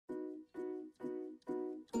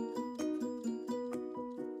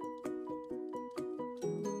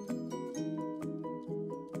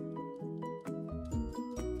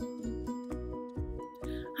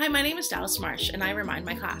Hi, my name is Dallas Marsh, and I remind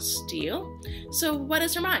my class. Do you? So what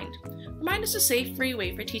is Remind? Remind is a safe, free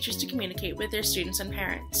way for teachers to communicate with their students and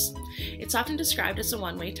parents. It's often described as a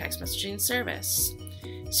one-way text messaging service.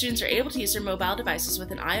 Students are able to use their mobile devices with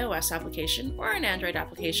an iOS application or an Android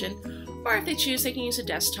application, or if they choose, they can use a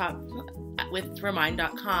desktop with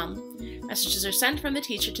Remind.com. Messages are sent from the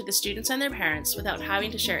teacher to the students and their parents without having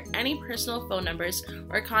to share any personal phone numbers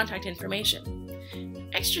or contact information.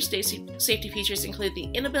 Extra safety features include the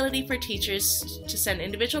inability for teachers to send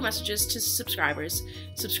individual messages to subscribers.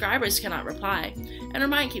 Subscribers cannot reply, and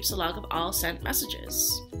Remind keeps a log of all sent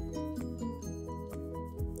messages.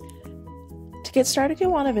 To get started,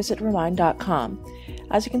 you'll want to visit Remind.com.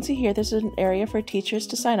 As you can see here, there's an area for teachers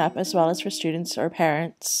to sign up as well as for students or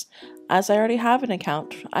parents. As I already have an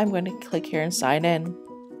account, I'm going to click here and sign in.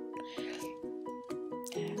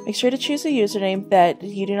 Make sure to choose a username that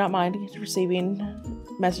you do not mind receiving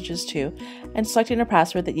messages to, and selecting a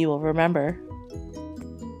password that you will remember.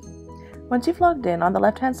 Once you've logged in, on the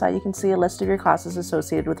left-hand side you can see a list of your classes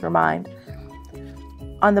associated with Remind.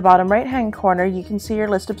 On the bottom right-hand corner you can see your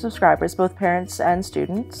list of subscribers, both parents and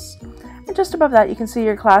students. And just above that you can see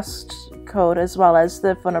your class code as well as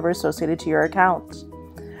the phone number associated to your account.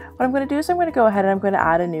 What I'm going to do is I'm going to go ahead and I'm going to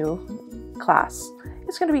add a new class.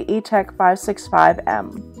 It's going to be eTech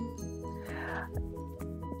 565M.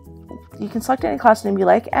 You can select any class name you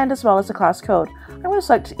like and as well as a class code. I'm going to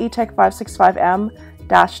select eTech 565M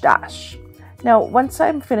 --. Now once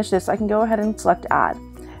I'm finished this, I can go ahead and select Add.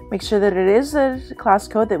 Make sure that it is a class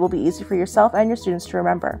code that will be easy for yourself and your students to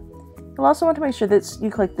remember. You'll also want to make sure that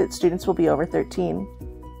you click that students will be over 13.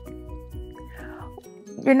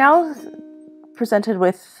 You're now presented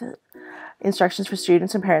with instructions for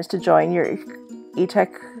students and parents to join your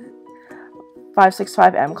eTech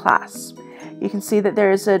 565M class. You can see that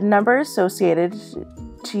there is a number associated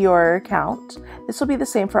to your account. This will be the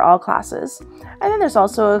same for all classes. And then there's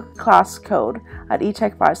also a class code at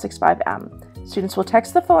eTech 565M. Students will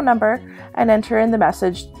text the phone number and enter in the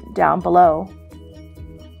message down below.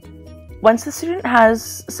 Once the student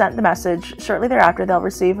has sent the message, shortly thereafter they'll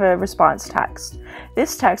receive a response text.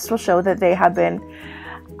 This text will show that they have been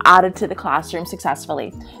added to the classroom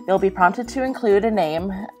successfully. They'll be prompted to include a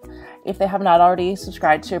name if they have not already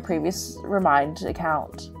subscribed to a previous Remind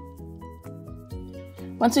account.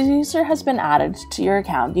 Once a user has been added to your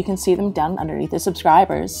account, you can see them down underneath the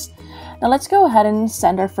subscribers. Now let's go ahead and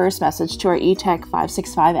send our first message to our eTech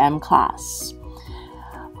 565M class.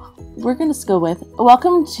 We're going to go with,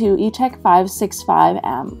 "Welcome to eTech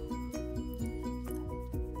 565M.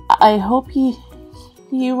 I hope you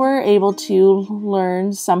were able to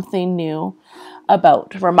learn something new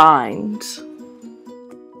about Remind."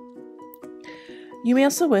 You may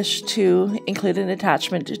also wish to include an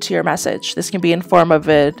attachment to your message. This can be in form of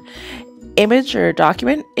an image or a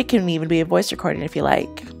document. It can even be a voice recording if you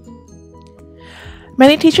like.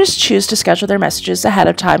 Many teachers choose to schedule their messages ahead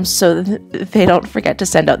of time so that they don't forget to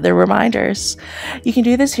send out their reminders. You can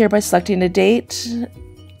do this here by selecting a date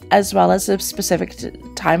as well as a specific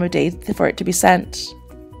time of day for it to be sent.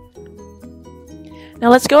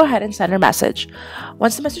 Now let's go ahead and send our message.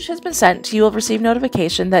 Once the message has been sent, you will receive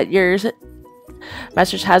notification that your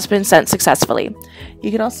message has been sent successfully. You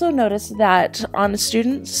can also notice that on a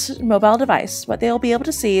student's mobile device, what they'll be able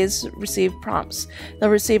to see is receive prompts. They'll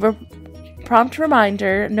receive a prompt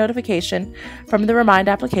reminder notification from the Remind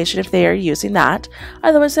application if they are using that.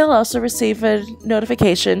 Otherwise, they'll also receive a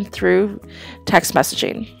notification through text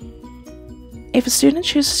messaging. If a student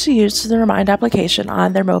chooses to use the Remind application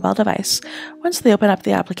on their mobile device, once they open up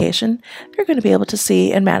the application, they're going to be able to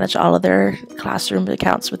see and manage all of their classroom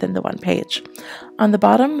accounts within the one page. On the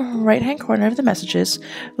bottom right-hand corner of the messages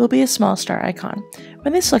will be a small star icon.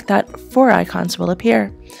 When they select that, 4 icons will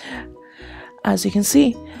appear. As you can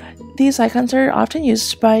see, these icons are often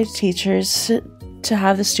used by teachers to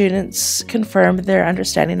have the students confirm their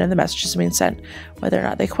understanding of the messages being sent. Whether or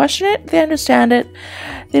not they question it, they understand it,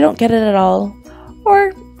 they don't get it at all,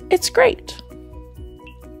 or it's great.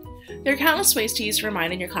 There are countless ways to use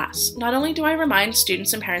Remind in your class. Not only do I remind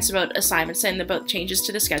students and parents about assignments and about changes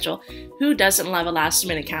to the schedule, who doesn't love a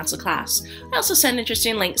last-minute canceled class? I also send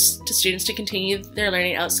interesting links to students to continue their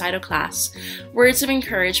learning outside of class, words of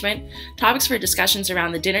encouragement, topics for discussions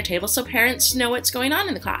around the dinner table so parents know what's going on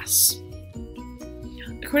in the class.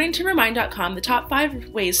 According to Remind.com, the top 5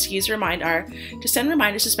 ways to use Remind are to send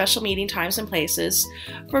reminders to special meeting times and places,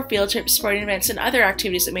 for field trips, sporting events, and other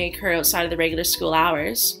activities that may occur outside of the regular school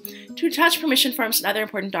hours, to attach permission forms and other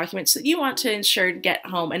important documents that you want to ensure to get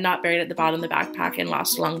home and not buried at the bottom of the backpack and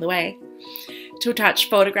lost along the way, to attach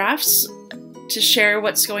photographs, to share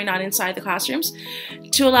what's going on inside the classrooms,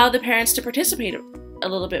 to allow the parents to participate a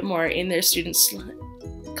little bit more in their students'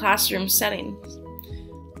 classroom setting.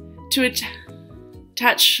 To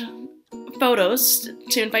attach photos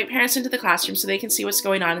to invite parents into the classroom so they can see what's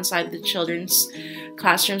going on inside the children's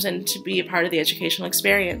classrooms and to be a part of the educational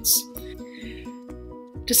experience.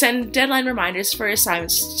 To send deadline reminders for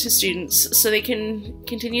assignments to students so they can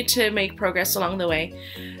continue to make progress along the way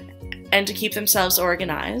and to keep themselves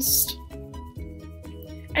organized.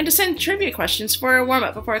 And to send trivia questions for a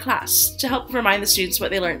warm-up before class to help remind the students what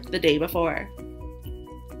they learned the day before.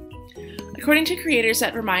 According to creators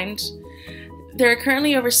at Remind, there are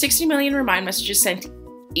currently over 60 million Remind messages sent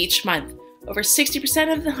each month. Over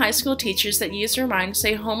 60% of the high school teachers that use Remind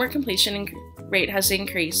say homework completion rate has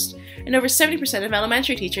increased, and over 70% of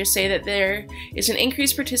elementary teachers say that there is an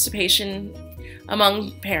increased participation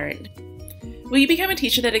among parents. Will you become a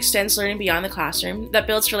teacher that extends learning beyond the classroom, that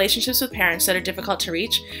builds relationships with parents that are difficult to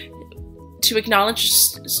reach, to acknowledge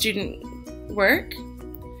student work?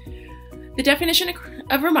 The definition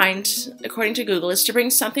of Remind, according to Google, is to bring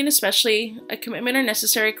something, especially a commitment or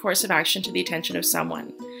necessary course of action, to the attention of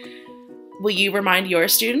someone. Will you remind your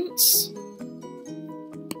students?